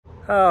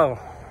Oh,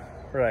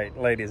 right,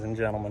 ladies and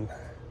gentlemen,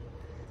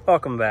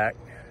 welcome back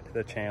to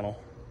the channel.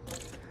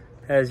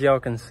 As y'all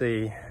can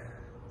see,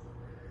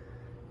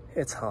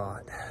 it's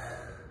hot.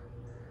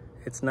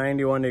 It's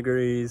 91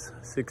 degrees,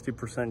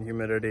 60%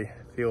 humidity,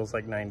 feels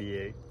like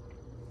 98.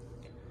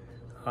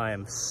 I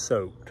am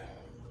soaked,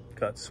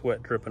 got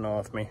sweat dripping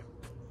off me.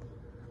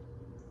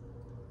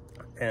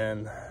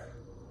 And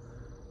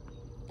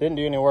didn't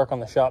do any work on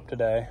the shop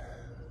today.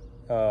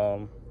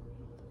 But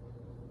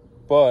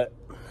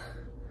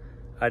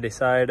I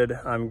decided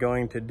I'm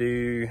going to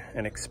do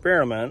an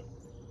experiment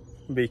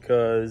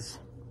because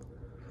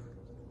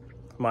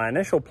my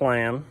initial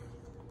plan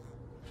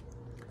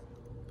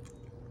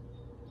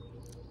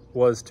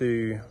was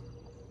to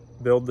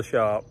build the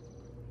shop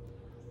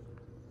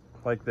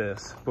like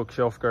this,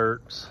 bookshelf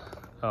skirts,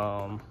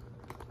 and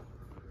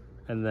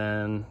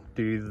then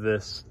do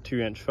this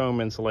 2-inch foam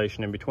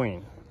insulation in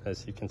between.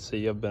 As you can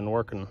see, I've been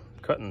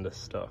cutting this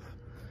stuff.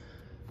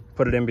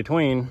 Put it in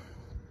between,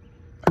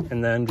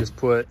 and then just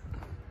put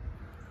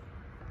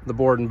the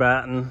board and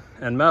batten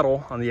and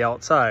metal on the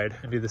outside.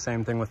 I do the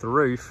same thing with the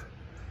roof.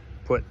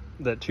 Put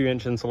that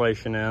 2-inch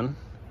insulation in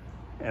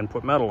and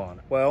put metal on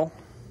it. Well,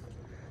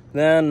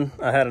 then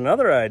I had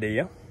another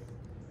idea.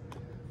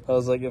 I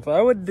was like, if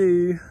I would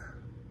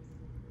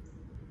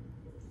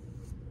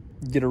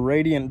get a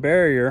radiant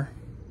barrier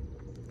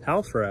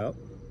house wrap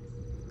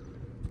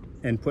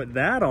and put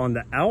that on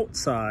the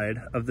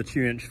outside of the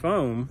 2-inch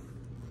foam,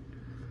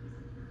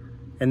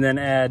 and then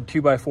add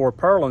 2x4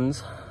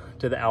 purlins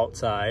to the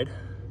outside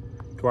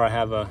to where I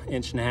have a 1.5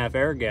 inch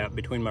air gap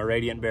between my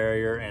radiant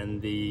barrier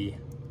and the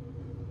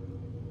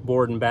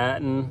board and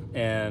batten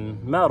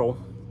and metal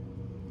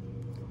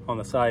on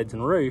the sides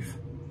and roof,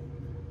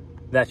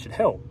 that should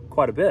help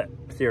quite a bit,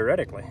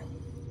 theoretically.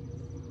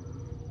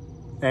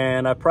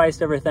 And I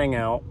priced everything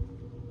out.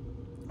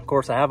 Of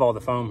course, I have all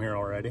the foam here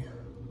already.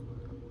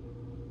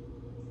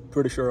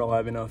 Pretty sure I'll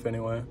have enough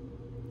anyway.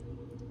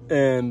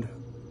 And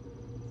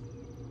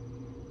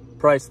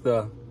priced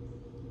the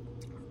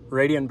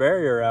radiant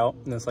barrier out,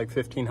 and it's like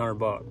 1,500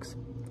 bucks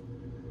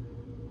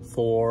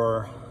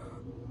for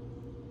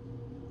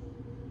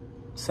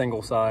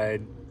single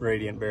side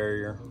radiant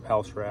barrier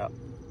house wrap,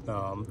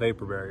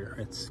 vapor barrier.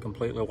 It's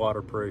completely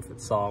waterproof.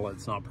 It's solid.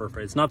 It's not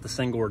perfect. It's not the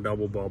single or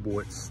double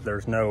bubble.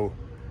 There's no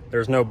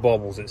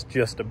bubbles. It's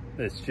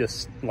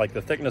just like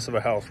the thickness of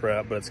a house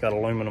wrap, but it's got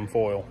aluminum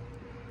foil.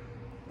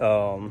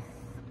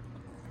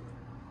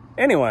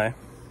 Anyway,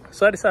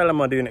 so I decided I'm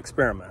gonna do an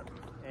experiment.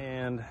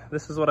 And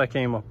this is what I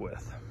came up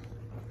with.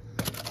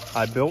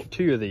 I built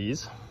 2 of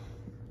these.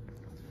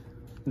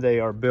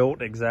 They are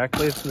built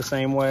exactly the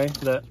same way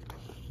that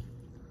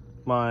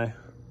my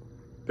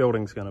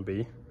building's gonna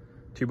be.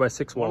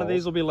 2x6 walls. One of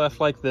these will be left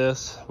like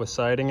this with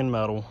siding and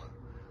metal.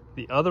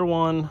 The other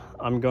one,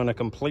 I'm gonna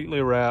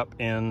completely wrap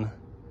in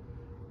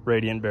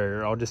radiant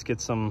barrier. I'll just get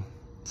some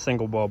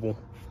single bubble.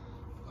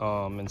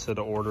 Instead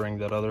of ordering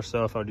that other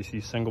stuff, I'll just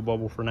use single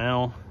bubble for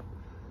now.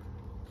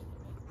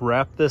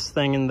 Wrap this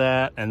thing in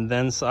that and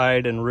then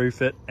side and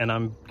roof it, and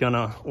I'm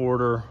gonna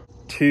order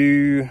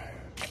 2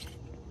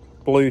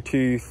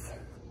 Bluetooth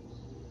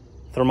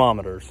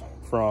thermometers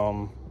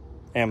from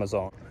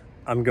Amazon.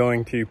 I'm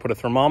going to put a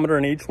thermometer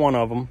in each one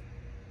of them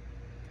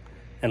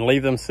and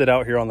leave them sit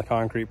out here on the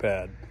concrete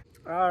pad.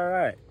 All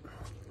right,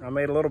 I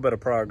made a little bit of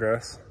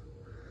progress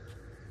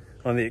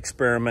on the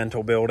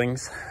experimental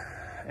buildings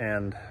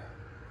and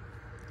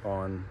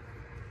on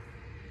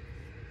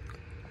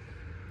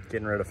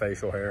getting rid of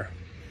facial hair.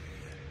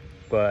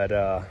 But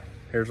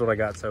here's what I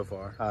got so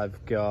far.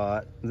 I've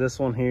got this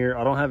one here.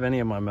 I don't have any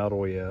of my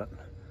metal yet.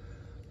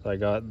 I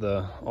got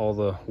all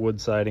the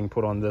wood siding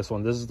put on this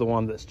one. This is the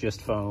one that's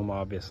just foam,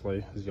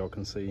 obviously, as y'all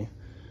can see.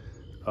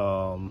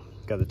 Got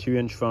the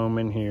 2-inch foam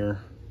in here,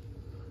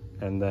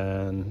 and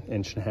then 1.5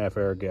 inch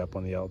air gap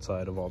on the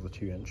outside of all the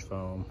 2-inch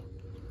foam.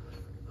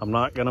 I'm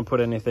not gonna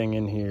put anything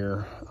in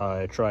here.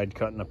 I tried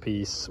cutting a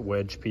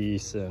wedge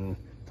piece, and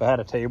if I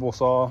had a table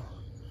saw,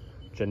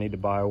 which I need to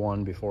buy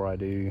one before I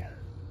do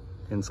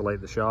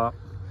insulate the shop,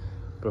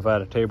 but if I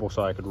had a table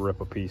saw, I could rip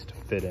a piece to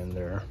fit in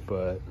there.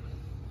 But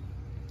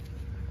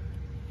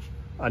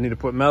I need to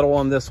put metal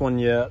on this one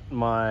yet.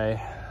 My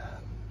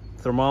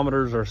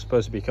thermometers are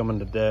supposed to be coming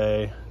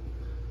today.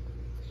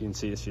 As you can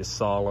see, it's just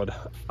solid.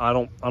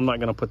 I'm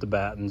not gonna put the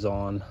battens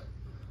on.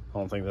 I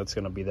don't think that's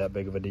gonna be that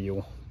big of a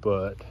deal.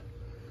 But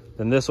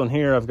then this one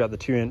here, I've got the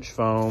 2-inch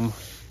foam.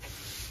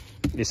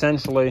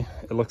 Essentially,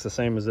 it looks the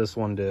same as this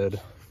one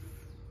did.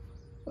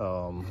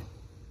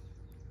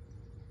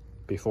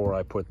 Before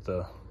I put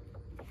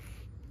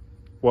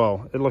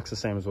well, it looks the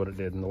same as what it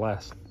did in the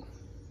last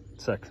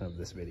section of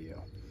this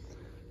video.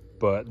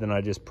 But then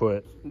I just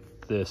put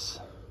this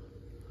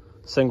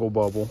single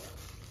bubble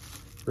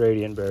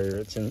radiant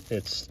barrier.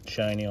 It's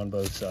shiny on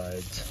both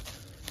sides.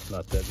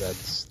 Not that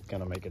that's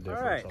gonna make a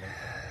difference. All right,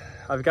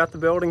 I've got the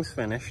buildings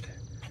finished.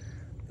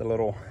 The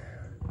little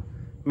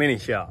mini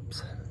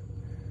shops.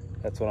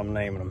 That's what I'm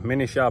naming them.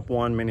 Mini shop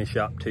 1, mini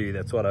shop 2.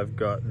 That's what I've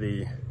got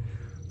the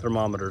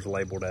thermometers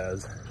labeled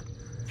as.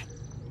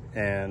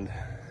 And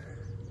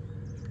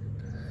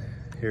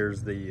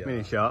here's the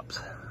mini shops.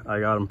 I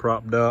got them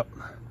propped up.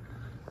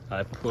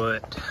 I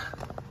put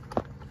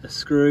a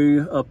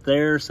screw up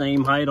there,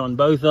 same height on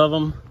both of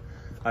them.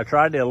 I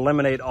tried to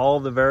eliminate all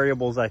the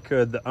variables I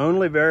could. The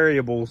only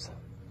variable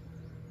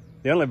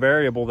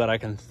that I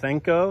can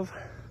think of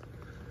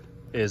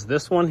is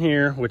this one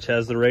here, which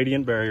has the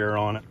radiant barrier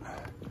on it.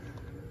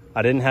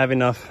 I didn't have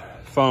enough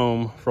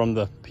foam from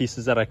the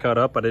pieces that I cut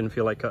up. I didn't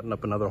feel like cutting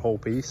up another whole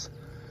piece.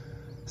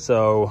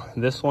 So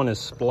this one is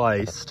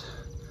spliced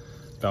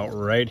about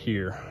right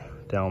here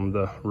down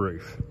the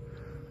roof.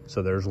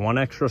 So there's one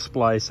extra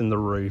splice in the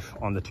roof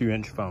on the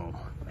 2-inch foam.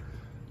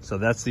 So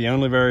that's the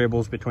only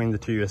variables between the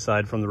two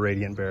aside from the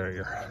radiant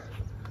barrier.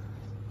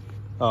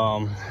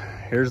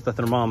 Here's the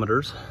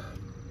thermometers.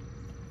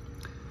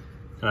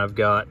 And I've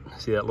got,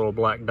 see that little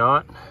black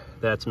dot?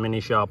 That's mini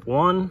shop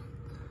 1.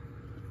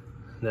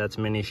 That's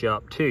mini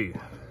shop 2.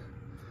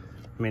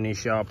 Mini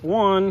shop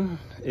 1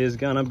 is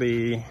gonna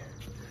be, see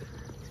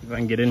if I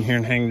can get in here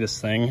and hang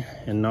this thing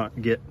and not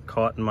get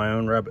caught in my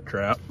own rabbit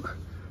trap.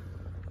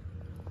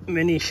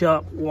 Mini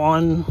shop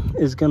 1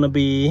 is gonna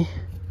be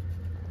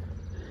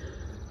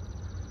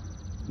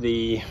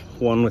the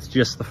one with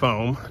just the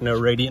foam, no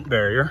radiant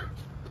barrier.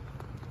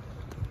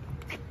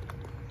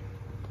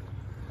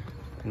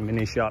 And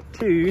mini shop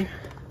 2,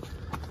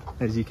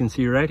 as you can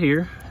see right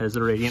here, has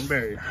the radiant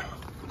barrier.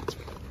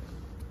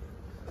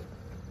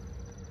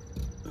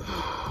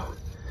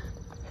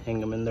 Hang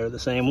them in there the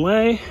same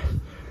way.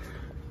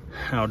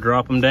 I'll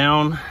drop them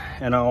down,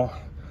 and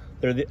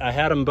I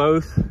had them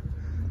both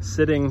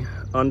sitting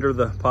under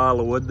the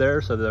pile of wood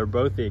there, so they're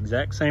both the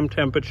exact same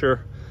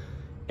temperature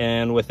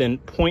and within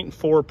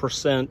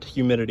 0.4%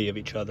 humidity of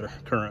each other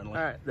currently.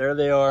 All right, there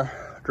they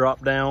are,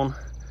 dropped down.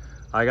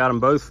 I got them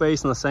both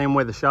facing the same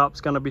way the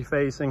shop's gonna be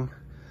facing.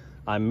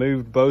 I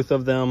moved both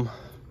of them.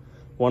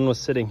 One was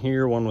sitting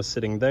here, one was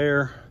sitting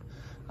there.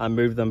 I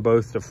moved them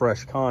both to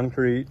fresh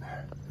concrete.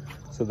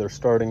 So they're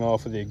starting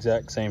off with the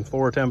exact same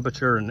floor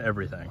temperature and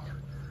everything.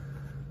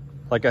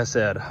 Like I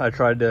said, I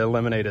tried to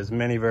eliminate as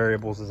many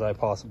variables as I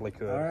possibly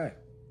could. All right,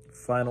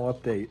 final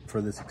update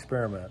for this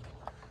experiment.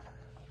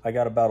 I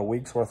got about a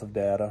week's worth of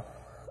data.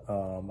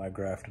 I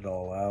graphed it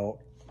all out.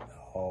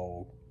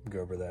 I'll go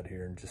over that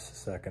here in just a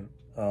second.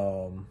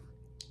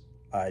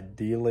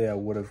 Ideally, I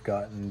would have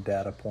gotten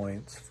data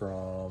points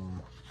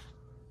from,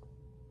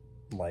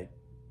 like,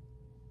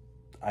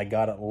 I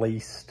got at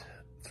least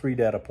 3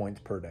 data points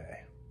per day.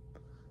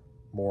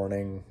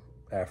 Morning,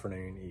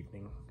 afternoon,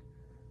 evening.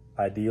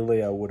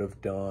 Ideally, I would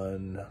have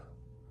done,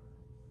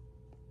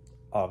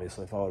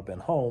 obviously, if I would have been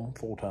home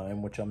full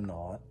time, which I'm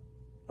not,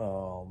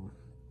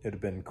 it'd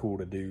have been cool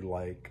to do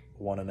like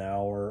 1 an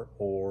hour,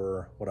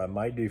 or what I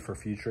might do for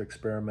future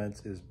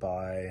experiments is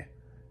buy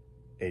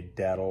a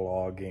data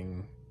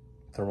logging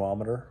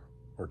thermometer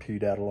or 2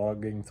 data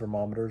logging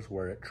thermometers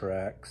where it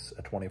tracks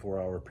a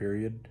 24-hour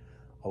period,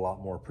 a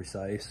lot more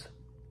precise.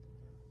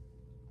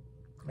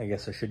 I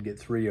guess I should get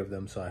 3 of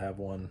them, so I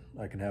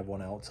can have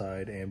one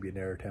outside, ambient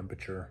air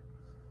temperature,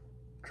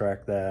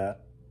 track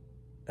that,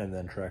 and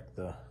then track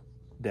the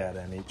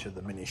data in each of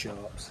the mini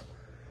shops.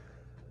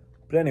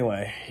 But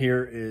anyway,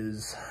 here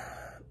is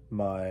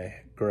my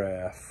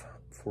graph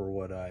for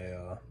what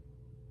I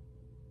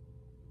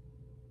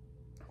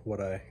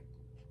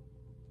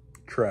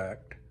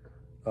tracked.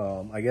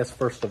 I guess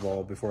first of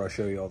all, before I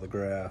show you all the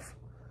graph,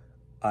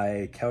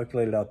 I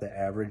calculated out the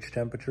average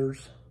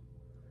temperatures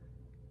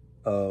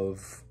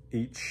of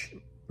each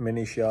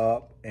mini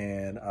shop,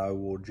 and I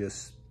will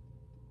just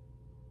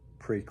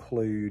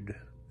preclude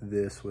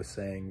this with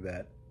saying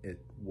that it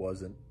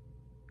wasn't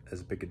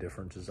as big a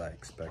difference as I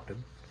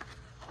expected.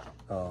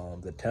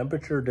 The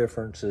temperature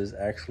differences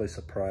actually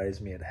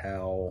surprised me at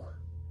how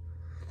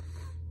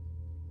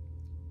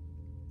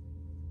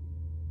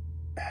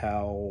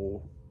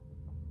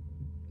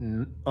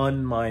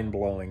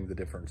unmind-blowing the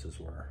differences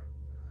were.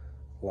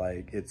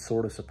 Like, it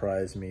sort of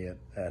surprised me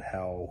at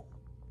how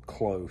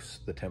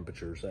close the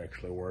temperatures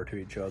actually were to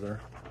each other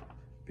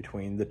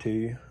between the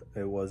two.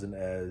 It wasn't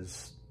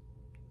as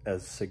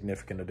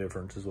significant a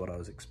difference as what I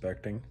was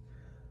expecting.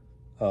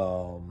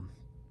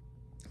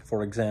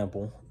 For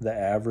example, the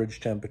average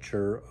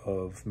temperature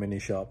of mini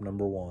shop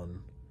number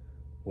 1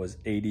 was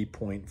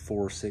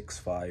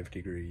 80.465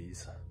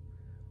 degrees.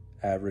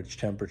 Average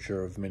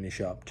temperature of mini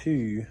shop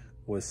 2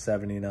 was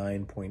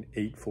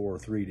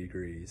 79.843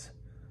 degrees,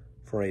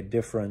 for a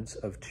difference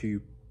of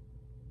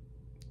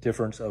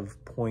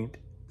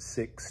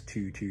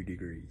 0.622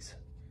 degrees.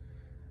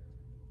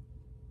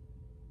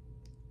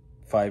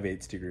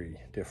 5/8 degree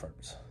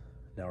difference.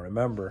 Now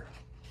remember,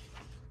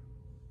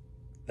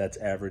 that's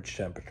average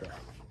temperature.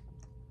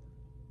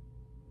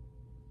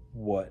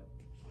 What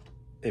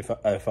if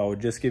I would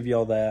just give you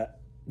all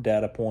that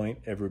data point,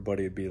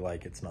 everybody would be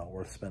like, it's not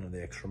worth spending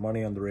the extra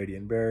money on the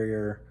radiant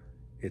barrier,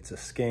 it's a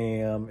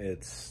scam,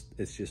 it's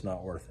just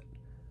not worth it.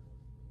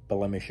 But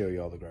let me show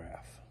you all the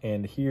graph.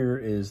 And here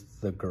is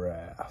the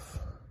graph.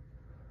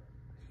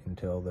 You can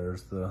tell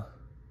there's the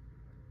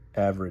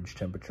average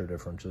temperature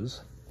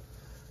differences.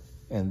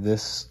 And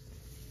this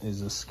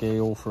is a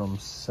scale from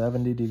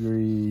 70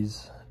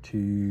 degrees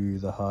to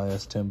the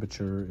highest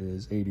temperature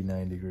is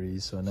 89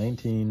 degrees. So a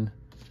 19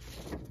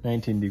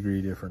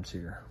 degree difference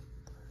here.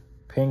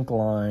 Pink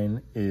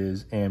line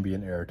is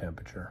ambient air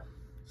temperature.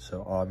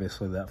 So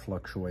obviously that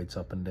fluctuates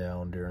up and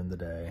down during the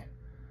day.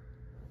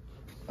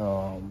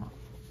 The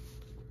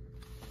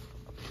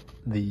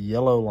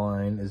yellow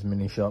line is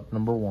mini shop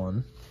number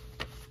 1,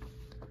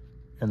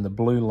 and the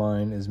blue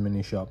line is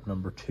mini shop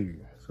number 2.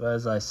 So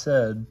as I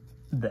said,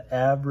 the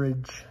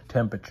average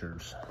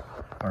temperatures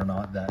are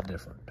not that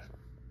different.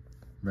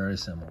 Very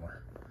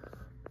similar.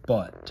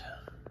 But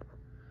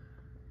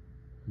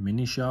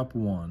mini shop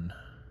 1,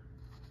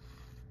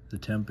 the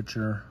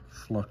temperature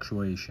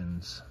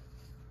fluctuations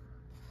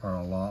are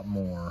a lot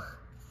more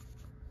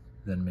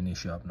than mini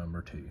shop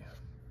number 2.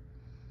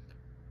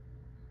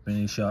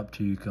 Mini shop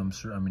 2 comes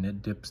through, I mean,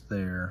 it dips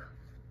there,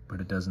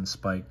 but it doesn't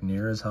spike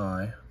near as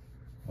high.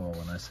 Well,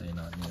 when I say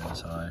not near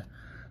as high,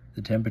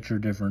 the temperature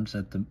difference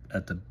at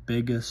the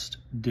biggest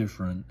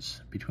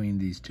difference between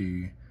these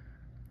two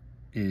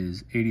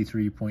is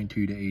 83.2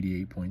 to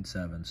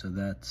 88.7. So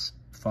that's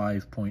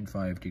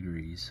 5.5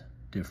 degrees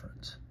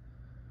difference.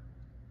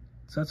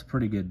 So that's a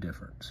pretty good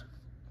difference.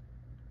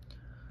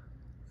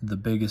 The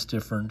biggest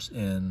difference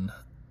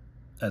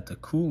at the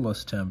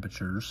coolest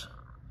temperatures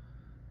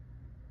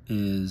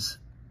is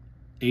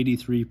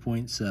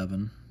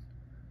 83.7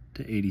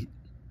 to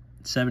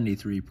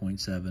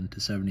 73.7 to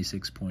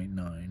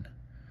 76.9.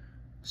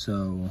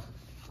 So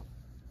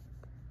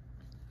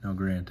now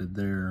granted,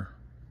 their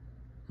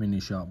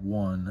mini shop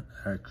 1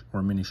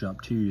 or mini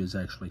shop 2 is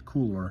actually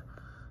cooler,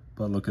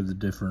 but look at the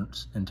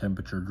difference in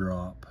temperature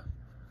drop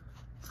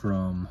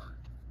from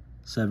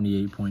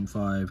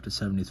 78.5 to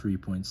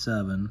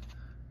 73.7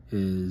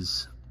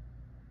 is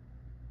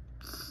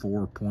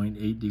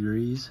 4.8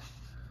 degrees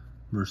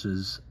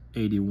versus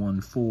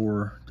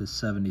 81.4 to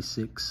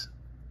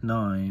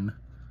 76.9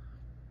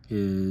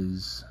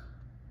 is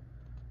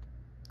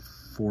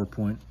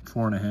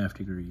 4.5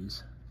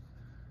 degrees.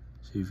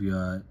 So you've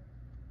got,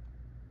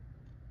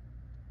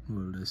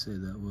 what did I say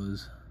that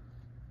was?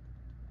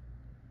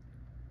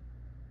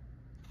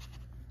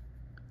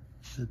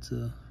 That's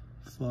a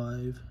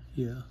 5,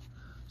 yeah.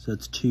 So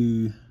that's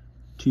 2.8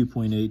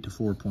 to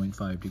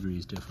 4.5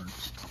 degrees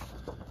difference.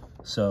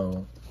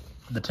 So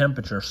the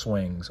temperature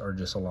swings are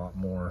just a lot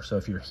more. So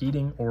if you're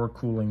heating or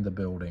cooling the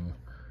building,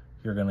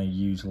 you're gonna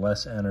use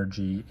less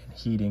energy in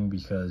heating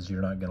because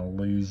you're not gonna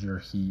lose your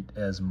heat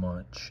as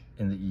much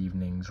in the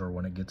evenings or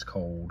when it gets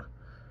cold.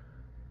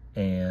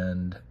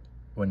 And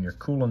when you're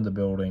cooling the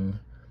building,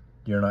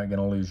 you're not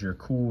gonna lose your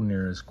cool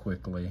near as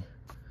quickly.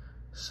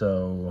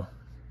 So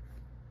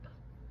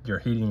your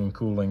heating and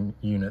cooling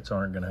units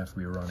aren't gonna have to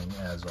be running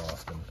as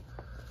often.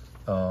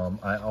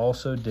 I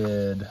also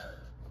did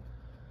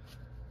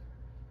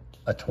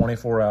a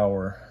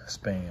 24-hour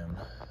span,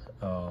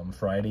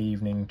 Friday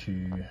evening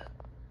to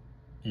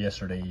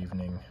yesterday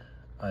evening.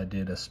 I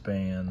did a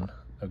span,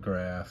 a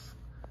graph,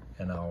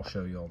 and I'll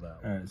show you all that.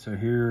 All right, so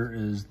here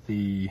is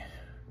I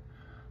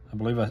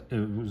believe it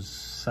was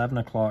 7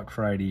 o'clock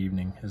Friday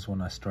evening is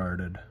when I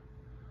started,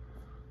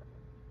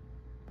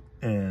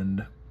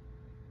 and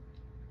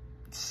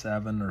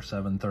 7 or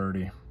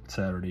 7:30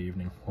 Saturday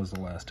evening was the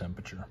last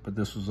temperature. But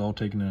this was all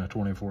taken in a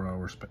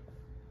 24-hour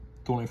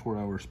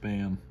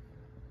span.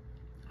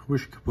 I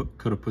wish I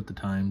could have put the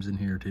times in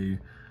here too.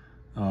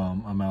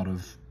 I'm out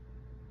of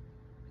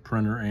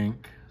printer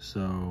ink,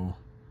 so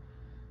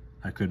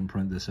I couldn't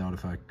print this out.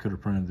 If I could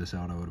have printed this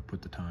out, I would have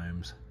put the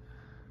times.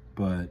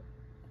 But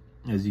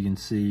as you can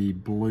see,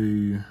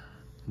 blue,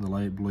 the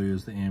light blue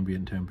is the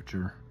ambient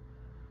temperature.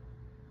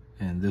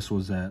 And this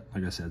was at,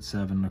 like I said,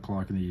 7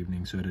 o'clock in the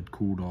evening, so it had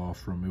cooled off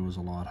from, it was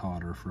a lot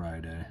hotter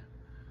Friday.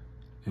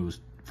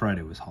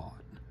 Friday was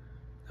hot.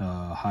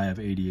 High of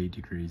 88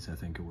 degrees, I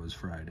think it was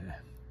Friday.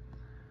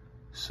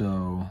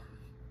 So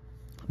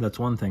that's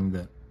one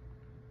thing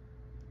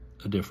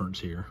a difference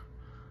here.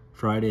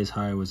 Friday's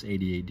high was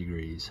 88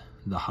 degrees.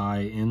 The high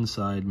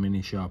inside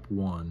mini shop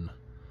 1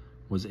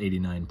 was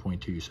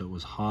 89.2, so it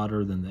was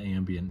hotter than the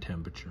ambient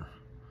temperature.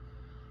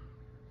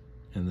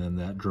 And then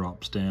that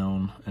drops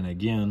down, and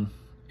again,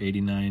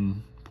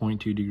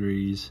 89.2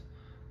 degrees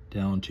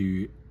down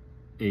to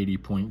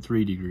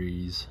 80.3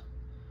 degrees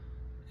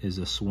is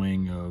a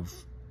swing of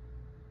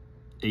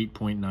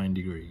 8.9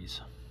 degrees.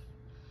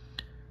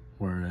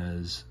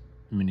 Whereas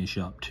mini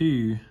shop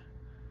 2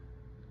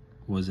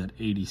 was at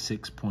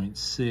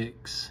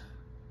 86.6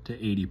 to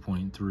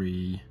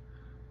 80.3,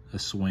 a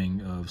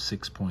swing of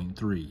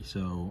 6.3,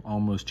 so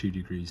almost 2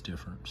 degrees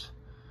difference.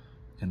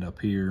 And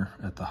up here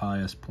at the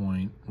highest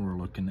point, we're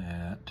looking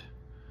at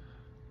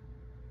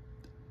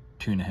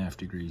 2.5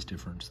 degrees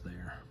difference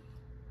there.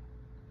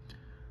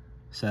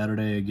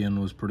 Saturday again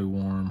was pretty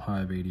warm,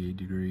 high of 88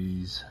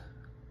 degrees.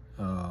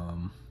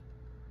 The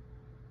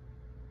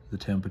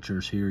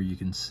temperatures here, you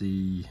can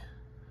see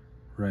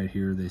right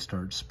here, they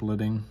start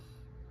splitting.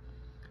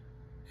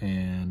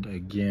 And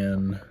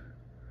again,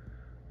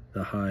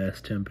 the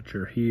highest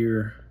temperature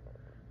here,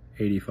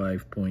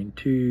 85.2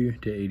 to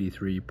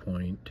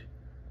 83.8,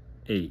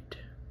 8.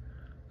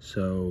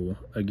 So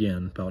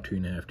again, about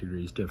 2.5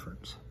 degrees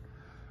difference.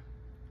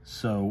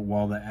 So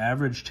while the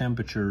average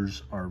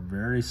temperatures are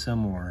very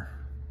similar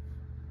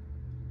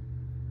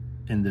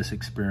in this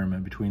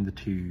experiment between the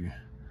two,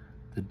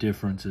 the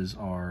differences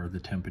are the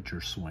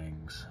temperature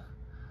swings.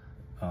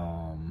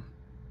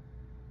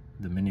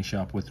 The mini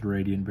shop with the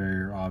radiant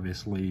barrier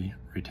obviously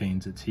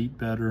retains its heat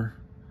better,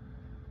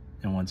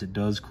 and once it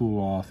does cool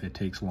off, it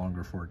takes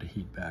longer for it to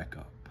heat back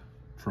up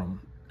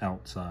from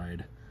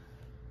outside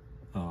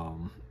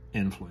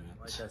influence.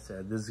 Like I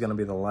said, this is going to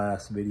be the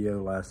last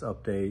video, last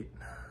update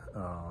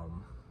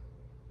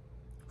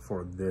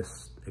for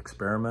this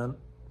experiment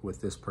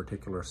with this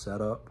particular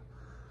setup.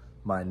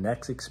 My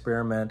next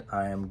experiment,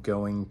 I am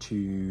going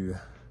to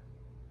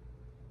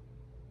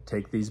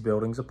take these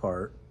buildings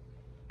apart.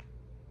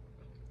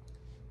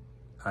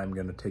 I'm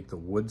going to take the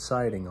wood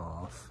siding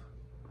off,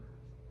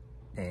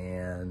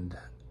 and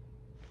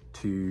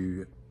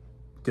to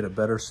get a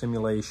better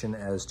simulation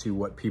as to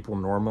what people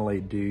normally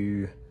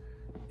do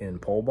in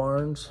pole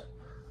barns,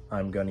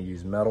 I'm going to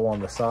use metal on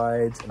the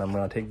sides, and I'm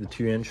going to take the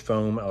 2-inch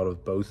foam out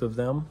of both of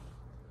them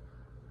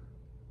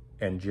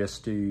and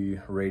just do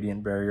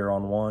radiant barrier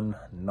on one,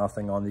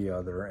 nothing on the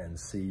other, and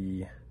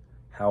see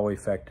how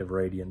effective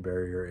radiant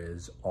barrier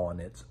is on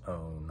its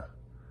own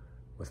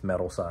with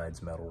metal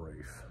sides, metal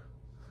roof.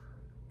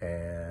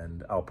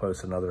 And I'll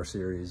post another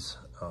series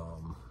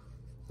on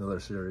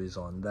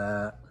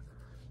that,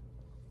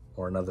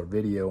 or another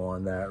video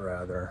on that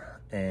rather.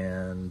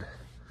 And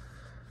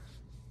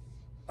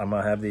I'm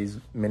gonna have these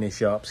mini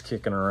shops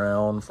kicking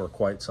around for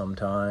quite some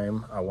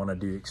time. I wanna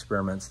do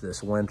experiments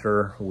this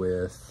winter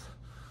with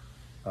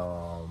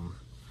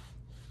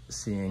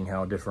seeing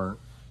how different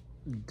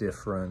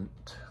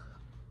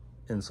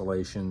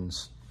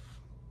insulations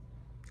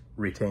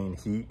retain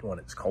heat when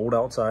it's cold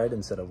outside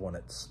instead of when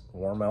it's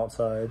warm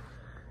outside.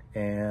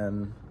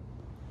 And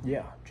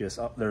yeah, just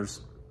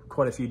there's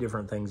quite a few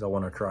different things I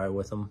want to try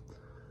with them.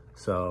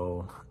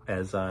 So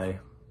as I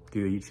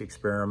do each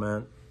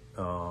experiment,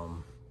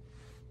 I'll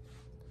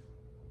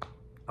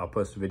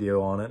post a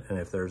video on it, and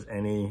if there's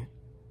any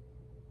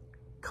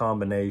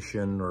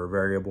combination or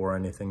variable or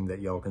anything that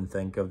y'all can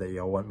think of that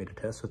y'all want me to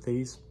test with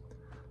these,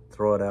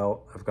 throw it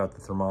out. I've got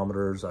the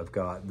thermometers, I've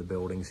got the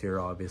buildings here,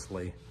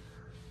 obviously.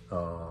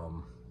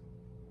 I'll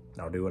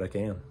do what I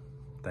can.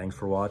 Thanks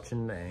for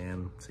watching,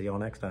 and see y'all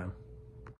next time.